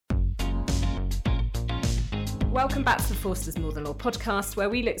Welcome back to the Forsters More Than Law podcast, where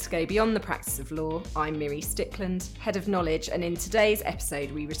we look to go beyond the practice of law. I'm Miri Stickland, Head of Knowledge, and in today's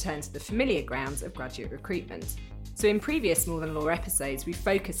episode we return to the familiar grounds of graduate recruitment. So in previous More Than Law episodes, we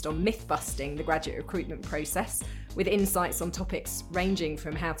focused on myth-busting the graduate recruitment process with insights on topics ranging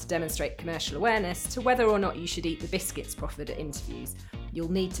from how to demonstrate commercial awareness to whether or not you should eat the biscuits proffered at interviews.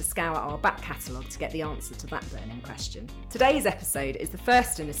 You'll need to scour our back catalogue to get the answer to that burning question. Today's episode is the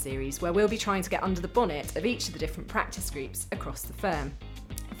first in a series where we'll be trying to get under the bonnet of each of the different practice groups across the firm.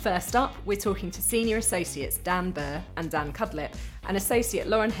 First up, we're talking to Senior Associates Dan Burr and Dan Cudlip and Associate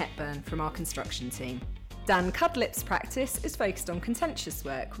Lauren Hepburn from our construction team. Dan Cudlip's practice is focused on contentious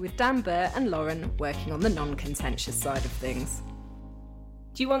work, with Dan Burr and Lauren working on the non-contentious side of things.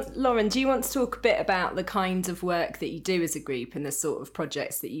 Lauren, do you want to talk a bit about the kind of work that you do as a group and the sort of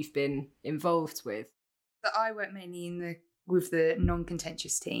projects that you've been involved with? So I work mainly with the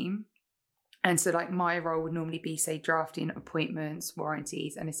non-contentious team. And so my role would normally be, say, drafting appointments,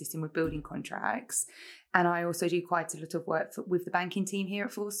 warranties and assisting with building contracts. And I also do quite a lot of work with the banking team here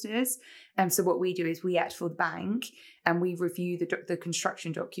at Forsters. So what we do is we act for the bank and we review the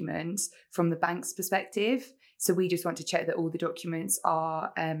construction documents from the bank's perspective. So we just want to check that all the documents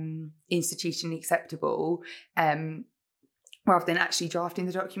are institutionally acceptable rather than actually drafting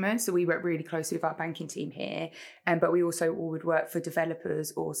the documents. So we work really closely with our banking team here. But we also would work for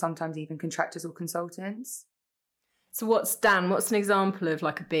developers or sometimes even contractors or consultants. So what's an example of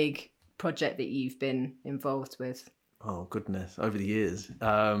a big project that you've been involved with? Oh, goodness. Over the years,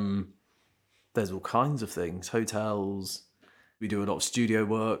 there's all kinds of things. Hotels. We do a lot of studio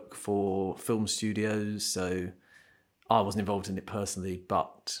work for film studios. So I wasn't involved in it personally,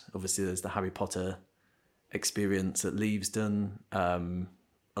 but obviously there's the Harry Potter experience at Leavesden.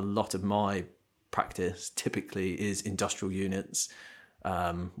 A lot of my practice typically is industrial units,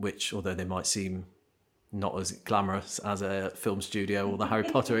 which, although they might seem not as glamorous as a film studio or the Harry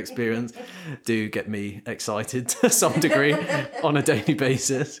Potter experience, do get me excited to some degree on a daily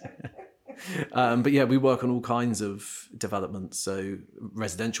basis. But yeah, we work on all kinds of developments, so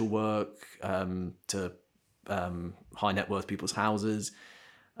residential work to high net worth people's houses,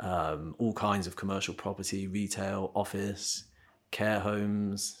 all kinds of commercial property, retail, office, care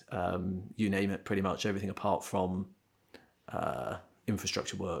homes, you name it, pretty much everything apart from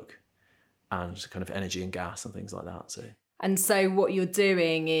infrastructure work and kind of energy and gas and things like that. And so what you're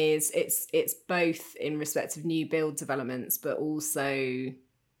doing is it's both in respect of new build developments, but also,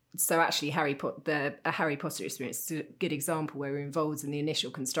 so actually a Harry Potter experience is a good example where we're involved in the initial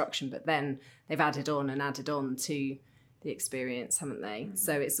construction, but then they've added on to the experience, haven't they?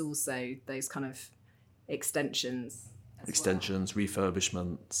 So it's also those kind of extensions,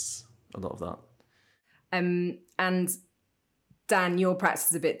 refurbishments, a lot of that. And Dan, your practice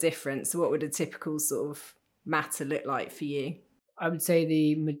is a bit different. So what would a typical sort of matter look like for you? I would say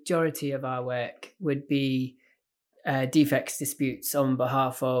the majority of our work would be defects disputes on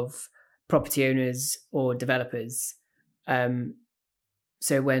behalf of property owners or developers.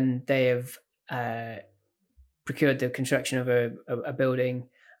 So when they have procured the construction of a building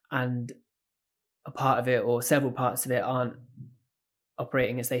and a part of it or several parts of it aren't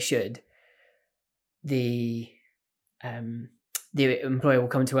operating as they should, the employer will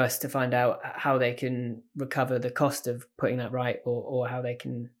come to us to find out how they can recover the cost of putting that right, or how they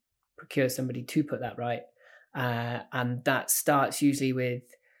can procure somebody to put that right. And that starts usually with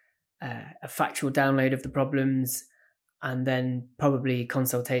a factual download of the problems, and then probably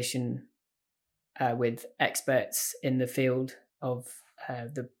consultation with experts in the field of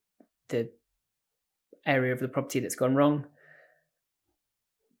the area of the property that's gone wrong.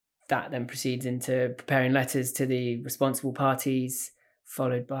 That then proceeds into preparing letters to the responsible parties,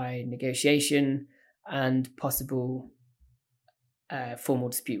 followed by negotiation and possible formal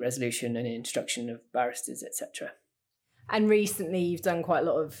dispute resolution and instruction of barristers, etc. And recently you've done quite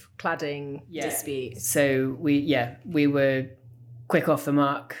a lot of cladding disputes. So we were quick off the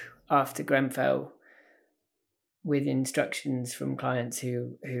mark after Grenfell with instructions from clients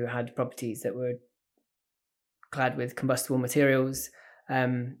who had properties that were clad with combustible materials.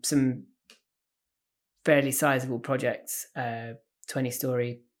 Some fairly sizable projects,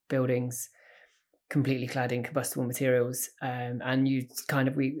 20-storey buildings, completely clad in combustible materials. And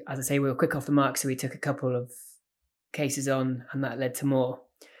as I say, we were quick off the mark, so we took a couple of cases on, and that led to more,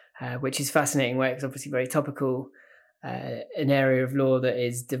 which is fascinating work. It's obviously very topical, an area of law that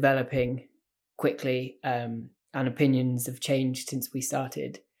is developing quickly, and opinions have changed since we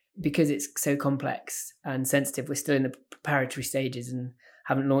started. Because it's so complex and sensitive, we're still in the preparatory stages and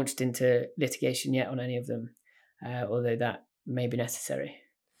haven't launched into litigation yet on any of them, although that may be necessary.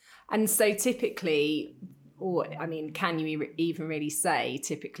 And so typically, Or, I mean, can you even really say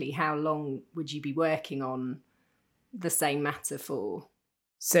typically how long would you be working on the same matter for?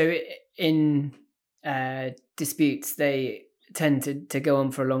 So in disputes, they tend to go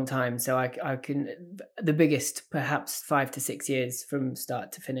on for a long time. So I can, the biggest, perhaps 5 to 6 years from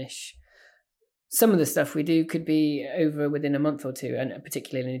start to finish. Some of the stuff we do could be over within a month or two, and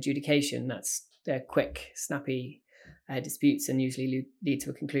particularly in adjudication, they're quick, snappy disputes and usually lead to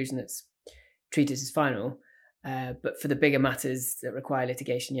a conclusion that's treated as final. But for the bigger matters that require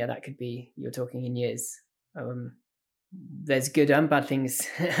litigation, that could be, you're talking in years. There's good and bad things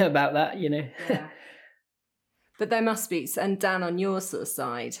about that, Yeah. But there must be, and Dan, on your sort of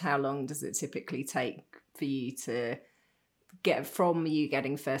side, how long does it typically take for you to get from you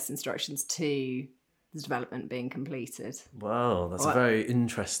getting first instructions to the development being completed? Well, that's a very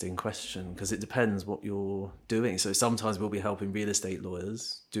interesting question because it depends what you're doing. So sometimes we'll be helping real estate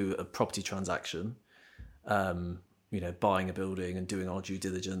lawyers do a property transaction, buying a building and doing our due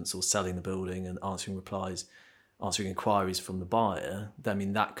diligence, or selling the building and answering inquiries from the buyer. I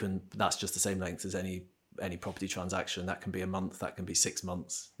mean, that's just the same length as any property transaction. That can be a month, that can be 6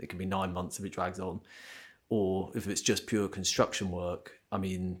 months, it can be 9 months if it drags on. Or if it's just pure construction work, I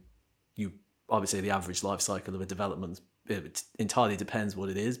mean, I would say the average life cycle of a development, it entirely depends what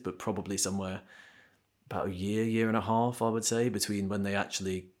it is, but probably somewhere about a year and a half, I would say, between when they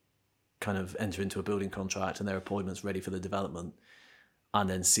actually kind of enter into a building contract and their appointments ready for the development, and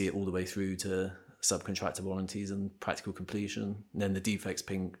then see it all the way through to subcontractor warranties and practical completion. And then the defects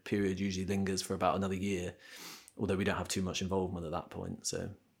period usually lingers for about another year, although we don't have too much involvement at that point. So.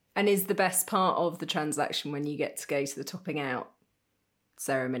 And is the best part of the transaction when you get to go to the topping out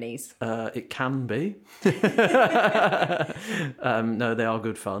ceremonies? It can be. No, they are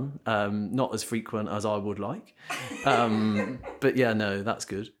good fun. Not as frequent as I would like. But yeah, no, that's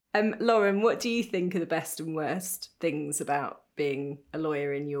good. Lauren, what do you think are the best and worst things about being a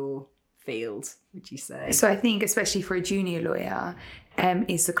lawyer in your field, would you say? So I think, especially for a junior lawyer,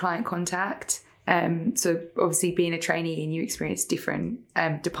 is the client contact. So obviously being a trainee and you experience different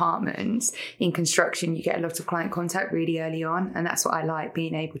departments, in construction you get a lot of client contact really early on, and that's what I like,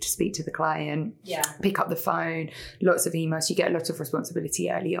 being able to speak to the client, pick up the phone, lots of emails, you get a lot of responsibility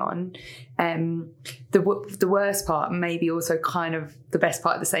early on. The worst part, maybe also kind of the best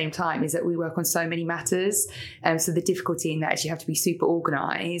part at the same time, is that we work on so many matters, so the difficulty in that is you have to be super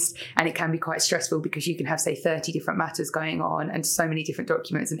organised, and it can be quite stressful because you can have, say, 30 different matters going on and so many different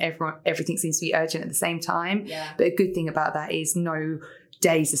documents, and everything seems to be urgent at the same time. But a good thing about that is no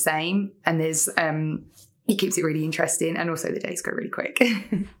day's the same, and there's it keeps it really interesting, and also the days go really quick.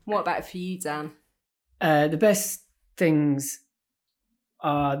 What about for you, Dan? The best things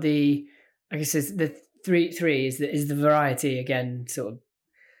are the three is the variety again. Sort of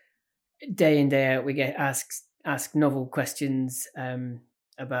day in, day out, we get asked novel questions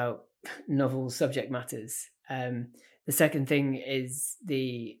about novel subject matters. The second thing is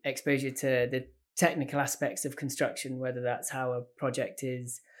the exposure to the technical aspects of construction, whether that's how a project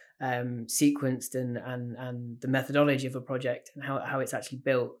is sequenced and the methodology of a project and how it's actually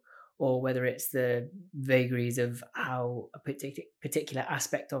built, or whether it's the vagaries of how a particular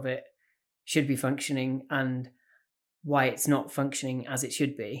aspect of it should be functioning and why it's not functioning as it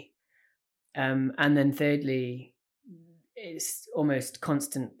should be. And then thirdly, it's almost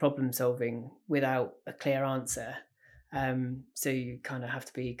constant problem solving without a clear answer. So you kind of have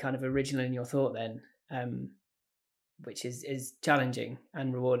to be kind of original in your thought then, which is challenging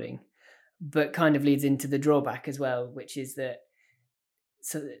and rewarding, but kind of leads into the drawback as well, which is that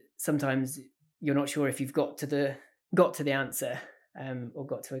sometimes you're not sure if you've got to the answer or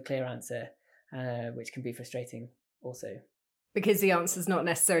got to a clear answer, which can be frustrating also. Because the answer's not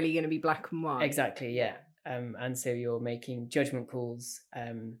necessarily going to be black and white. Exactly, yeah. And so you're making judgment calls,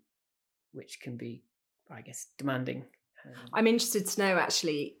 which can be, I guess, demanding. I'm interested to know,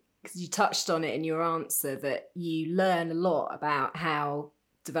 actually, because you touched on it in your answer, that you learn a lot about how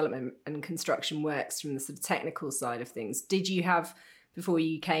development and construction works from the sort of technical side of things. Did you have, before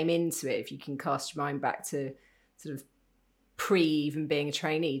you came into it, if you can cast your mind back to sort of pre even being a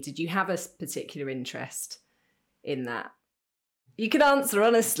trainee, did you have a particular interest in that? You could answer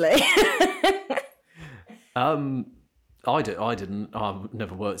honestly. I didn't. I've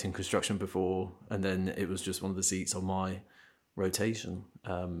never worked in construction before, and then it was just one of the seats on my rotation.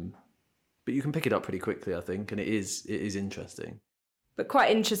 But you can pick it up pretty quickly, I think, and it is interesting. But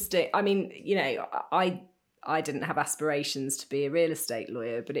quite interesting. I mean, I didn't have aspirations to be a real estate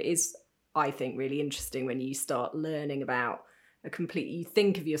lawyer, but it is, I think, really interesting when you start learning about you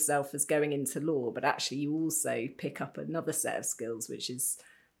think of yourself as going into law, but actually you also pick up another set of skills, which is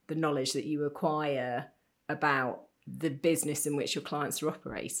the knowledge that you acquire about the business in which your clients are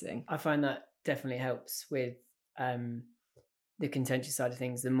operating? I find that definitely helps with the contentious side of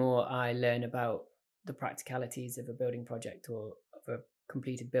things. The more I learn about the practicalities of a building project or of a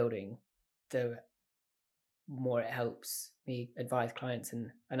completed building, the more it helps me advise clients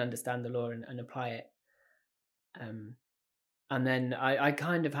and understand the law and apply it. And then I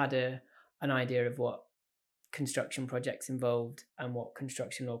kind of had an idea of what construction projects involved and what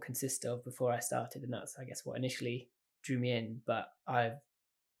construction law consists of before I started, and that's, I guess, what initially drew me in. But I've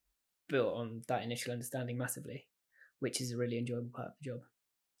built on that initial understanding massively, which is a really enjoyable part of the job.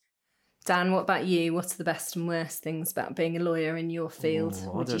 Dan, what about you? What are the best and worst things about being a lawyer in your field,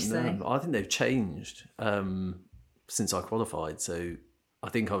 would you say? I think they've changed since I qualified. So I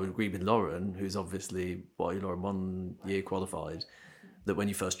think I would agree with Lauren, who's obviously, Lauren, 1 year qualified, that when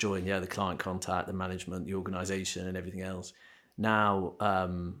you first join, the client contact, the management, the organisation and everything else. Now,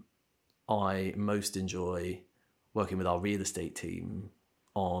 I most enjoy working with our real estate team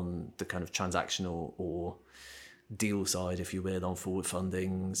on the kind of transactional or deal side, if you will, on forward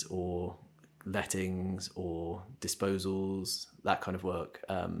fundings or lettings or disposals, that kind of work.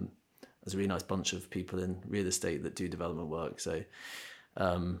 There's a really nice bunch of people in real estate that do development work. So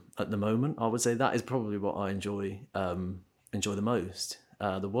at the moment, I would say that is probably what I enjoy the most.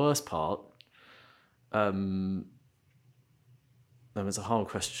 The worst part, that was a hard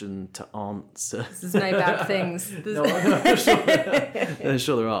question to answer. There's no bad things. I'm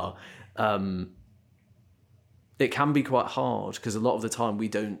sure there are. It can be quite hard because a lot of the time we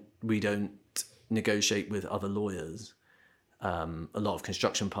don't negotiate with other lawyers. A lot of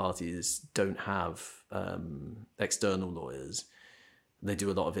construction parties don't have external lawyers. They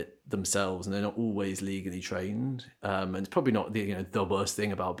do a lot of it themselves, and they're not always legally trained. And it's probably not the worst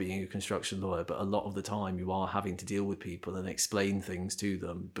thing about being a construction lawyer, but a lot of the time you are having to deal with people and explain things to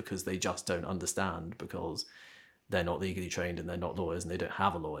them because they just don't understand, because they're not legally trained and they're not lawyers and they don't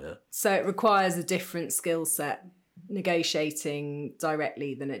have a lawyer. So it requires a different skill set negotiating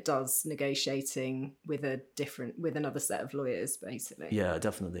directly than it does negotiating with another set of lawyers, basically. Yeah,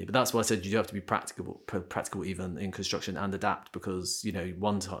 definitely. But that's why I said you do have to be practical even in construction, and adapt, because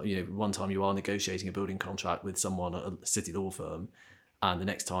one time you are negotiating a building contract with someone at a city law firm, and the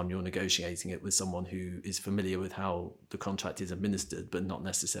next time you're negotiating it with someone who is familiar with how the contract is administered, but not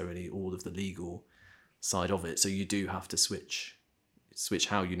necessarily all of the legal side of it. So you do have to switch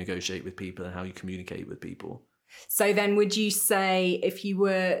how you negotiate with people and how you communicate with people. So then would you say, if you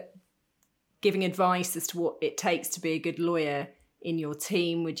were giving advice as to what it takes to be a good lawyer in your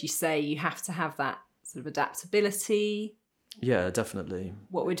team, would you say you have to have that sort of adaptability? Yeah, definitely.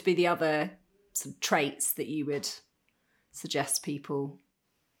 What would be the other sort of traits that you would suggest people?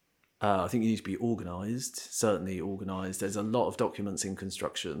 I think you need to be organised, certainly organised. There's a lot of documents in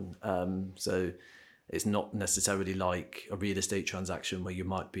construction, so it's not necessarily like a real estate transaction where you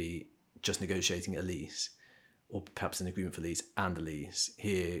might be just negotiating a lease, or perhaps an agreement for lease and a lease.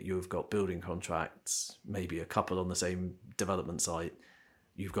 Here you've got building contracts, maybe a couple on the same development site.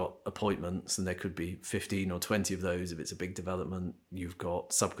 You've got appointments, and there could be 15 or 20 of those if it's a big development. You've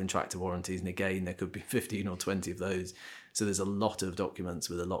got subcontractor warranties, and again, there could be 15 or 20 of those. So there's a lot of documents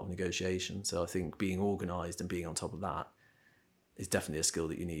with a lot of negotiation. So I think being organised and being on top of that is definitely a skill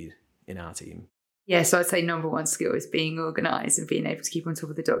that you need in our team. Yeah, so I'd say number one skill is being organised and being able to keep on top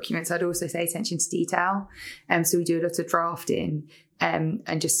of the documents. I'd also say attention to detail. So we do a lot of drafting,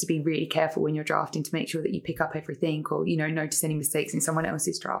 and just to be really careful when you're drafting to make sure that you pick up everything, or notice any mistakes in someone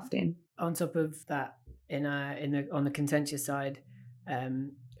else's drafting. On top of that, on the contentious side,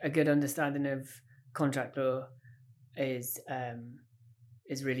 a good understanding of contract law is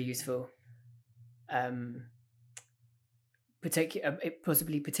really useful. It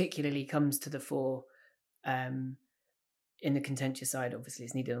possibly particularly comes to the fore in the contentious side. Obviously,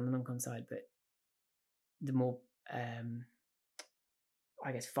 it's needed on the non-con side, but the more,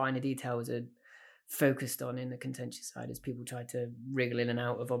 finer details are focused on in the contentious side as people try to wriggle in and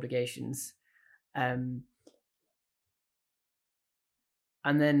out of obligations. And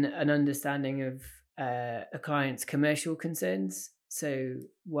then an understanding of a client's commercial concerns. So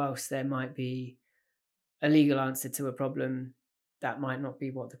whilst there might be a legal answer to a problem, that might not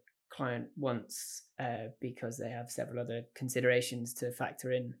be what the client wants, because they have several other considerations to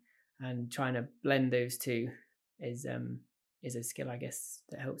factor in, and trying to blend those two is a skill, I guess,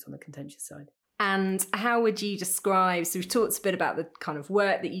 that helps on the contentious side. And how would you describe, so we've talked a bit about the kind of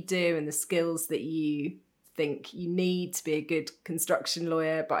work that you do and the skills that you think you need to be a good construction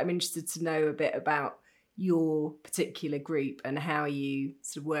lawyer, but I'm interested to know a bit about your particular group and how you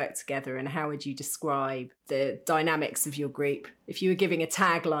sort of work together, and how would you describe the dynamics of your group? If you were giving a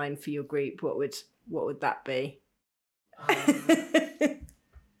tagline for your group, what would what would that be?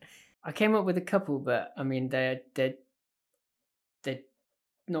 I came up with a couple, but I mean they're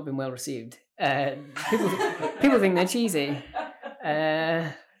not been well received. People think they're cheesy.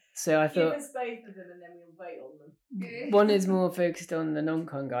 So I thought Give us both of them and then we'll vote on them. one is more focused on the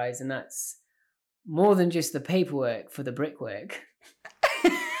non-con guys, and that's more than just the paperwork for the brickwork.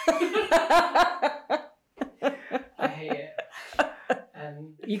 I hate it.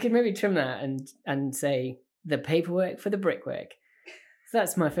 You could maybe trim that and say the paperwork for the brickwork. So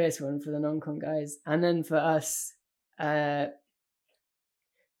that's my first one for the non-con guys. And then for us,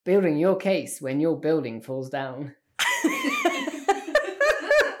 building your case when your building falls down.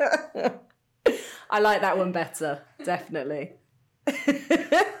 I like that one better, definitely.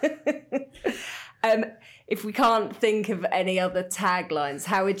 If we can't think of any other taglines,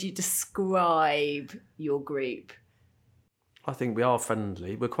 how would you describe your group? I think we are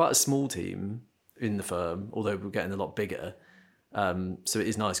friendly. We're quite a small team in the firm, although we're getting a lot bigger. So it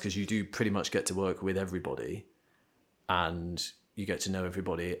is nice because you do pretty much get to work with everybody and you get to know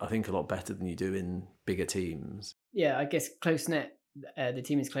everybody, I think, a lot better than you do in bigger teams. Yeah, I guess close-knit. The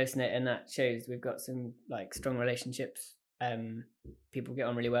team is close-knit, and that shows we've got some like strong relationships. People get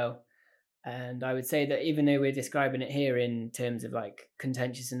on really well. And I would say that even though we're describing it here in terms of like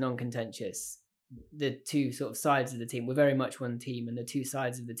contentious and non-contentious, the two sort of sides of the team, we're very much one team, and the two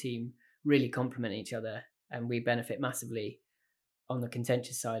sides of the team really complement each other, and we benefit massively on the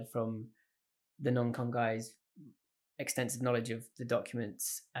contentious side from the non-con guys' extensive knowledge of the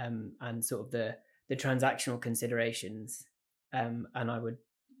documents and sort of the transactional considerations. And I would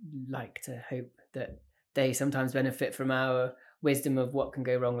like to hope that they sometimes benefit from our wisdom of what can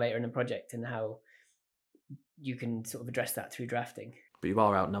go wrong later in a project and how you can sort of address that through drafting. But you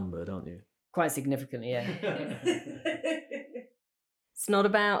are outnumbered, aren't you? Quite significantly, yeah. It's not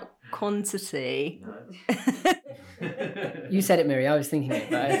about quantity. No. You said it, Miri. I was thinking it,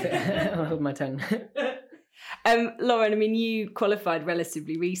 but I'll hold my tongue. Lauren, I mean, you qualified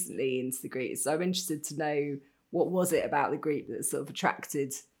relatively recently into the group, so I'm interested to know, what was it about the group that sort of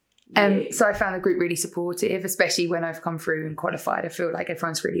attracted you? So I found the group really supportive, especially when I've come through and qualified. I feel like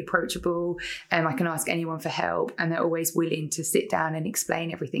everyone's really approachable, and I can ask anyone for help, and they're always willing to sit down and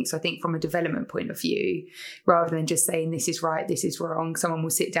explain everything. So I think from a development point of view, rather than just saying this is right, this is wrong, someone will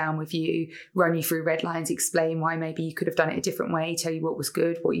sit down with you, run you through red lines, explain why maybe you could have done it a different way, tell you what was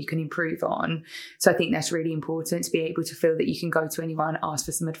good, what you can improve on. So I think that's really important, to be able to feel that you can go to anyone, ask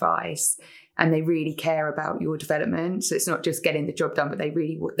for some advice, and they really care about your development. So it's not just getting the job done, but they're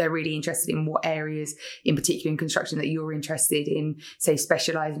really interested in what areas in particular in construction that you're interested in, say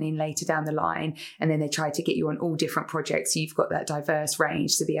specialising in later down the line. And then they try to get you on all different projects. So you've got that diverse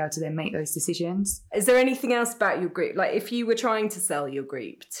range to be able to then make those decisions. Is there anything else about your group? Like if you were trying to sell your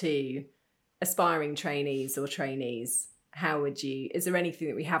group to aspiring trainees or trainees, how would you, is there anything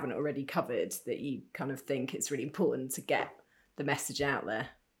that we haven't already covered that you kind of think it's really important to get the message out there?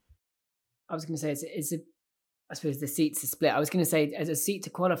 I was going to say I suppose the seats are split. I was going to say as a seat to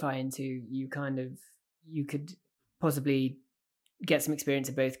qualify into, you could possibly get some experience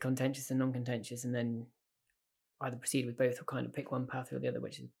of both contentious and non-contentious, and then either proceed with both or kind of pick one path or the other,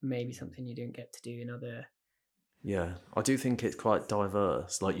 which is maybe something you don't get to do in other. Yeah, I do think it's quite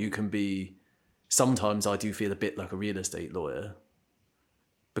diverse. Like you can be, sometimes I do feel a bit like a real estate lawyer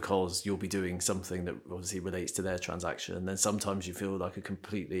because you'll be doing something that obviously relates to their transaction. And then sometimes you feel like a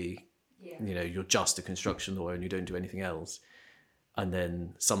completely, you're just a construction lawyer and you don't do anything else. And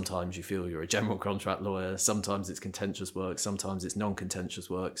then sometimes you feel you're a general contract lawyer. Sometimes it's contentious work. Sometimes it's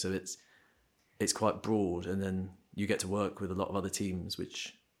non-contentious work. So it's quite broad. And then you get to work with a lot of other teams,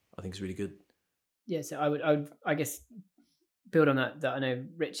 which I think is really good. Yeah, so I would I guess build on that I know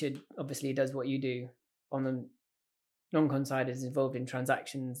Richard obviously does what you do on the non-con side, is involved in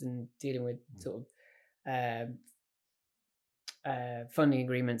transactions and dealing with sort of funding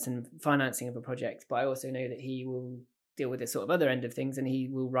agreements and financing of a project, but I also know that he will deal with the sort of other end of things, and he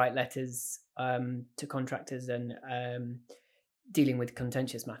will write letters to contractors and dealing with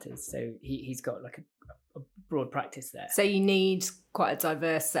contentious matters. So he's got like a broad practice there. So you need quite a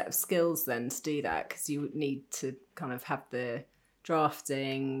diverse set of skills then to do that, because you would need to kind of have the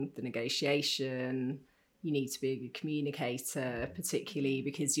drafting, the negotiation. You need to be a good communicator, particularly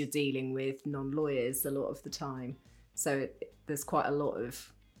because you're dealing with non-lawyers a lot of the time. So there's quite a lot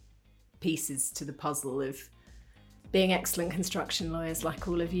of pieces to the puzzle of being excellent construction lawyers like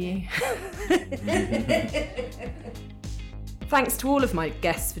all of you. Thanks to all of my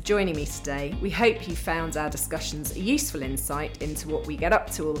guests for joining me today. We hope you found our discussions a useful insight into what we get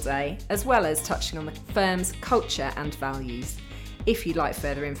up to all day, as well as touching on the firm's culture and values. If you'd like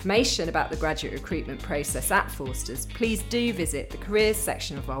further information about the graduate recruitment process at Forsters, please do visit the careers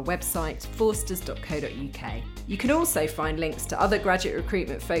section of our website, forsters.co.uk. You can also find links to other graduate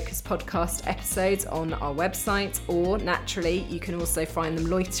recruitment focused podcast episodes on our website, or naturally, you can also find them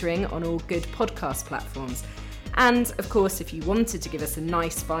loitering on all good podcast platforms. And of course, if you wanted to give us a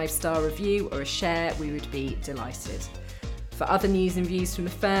nice 5-star review or a share, we would be delighted. For other news and views from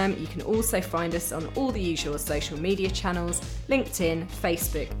the firm, you can also find us on all the usual social media channels, LinkedIn,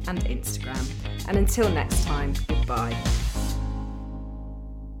 Facebook and Instagram. And until next time, goodbye.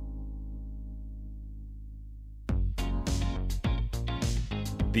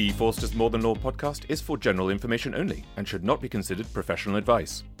 The Forsters More Than Law podcast is for general information only and should not be considered professional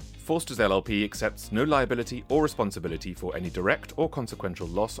advice. Forsters LLP accepts no liability or responsibility for any direct or consequential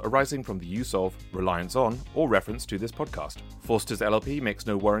loss arising from the use of, reliance on, or reference to this podcast. Forsters LLP makes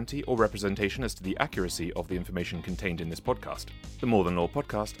no warranty or representation as to the accuracy of the information contained in this podcast. The More Than Law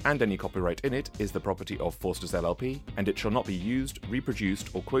podcast and any copyright in it is the property of Forsters LLP, and it shall not be used,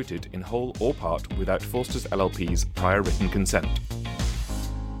 reproduced, or quoted in whole or part without Forsters LLP's prior written consent.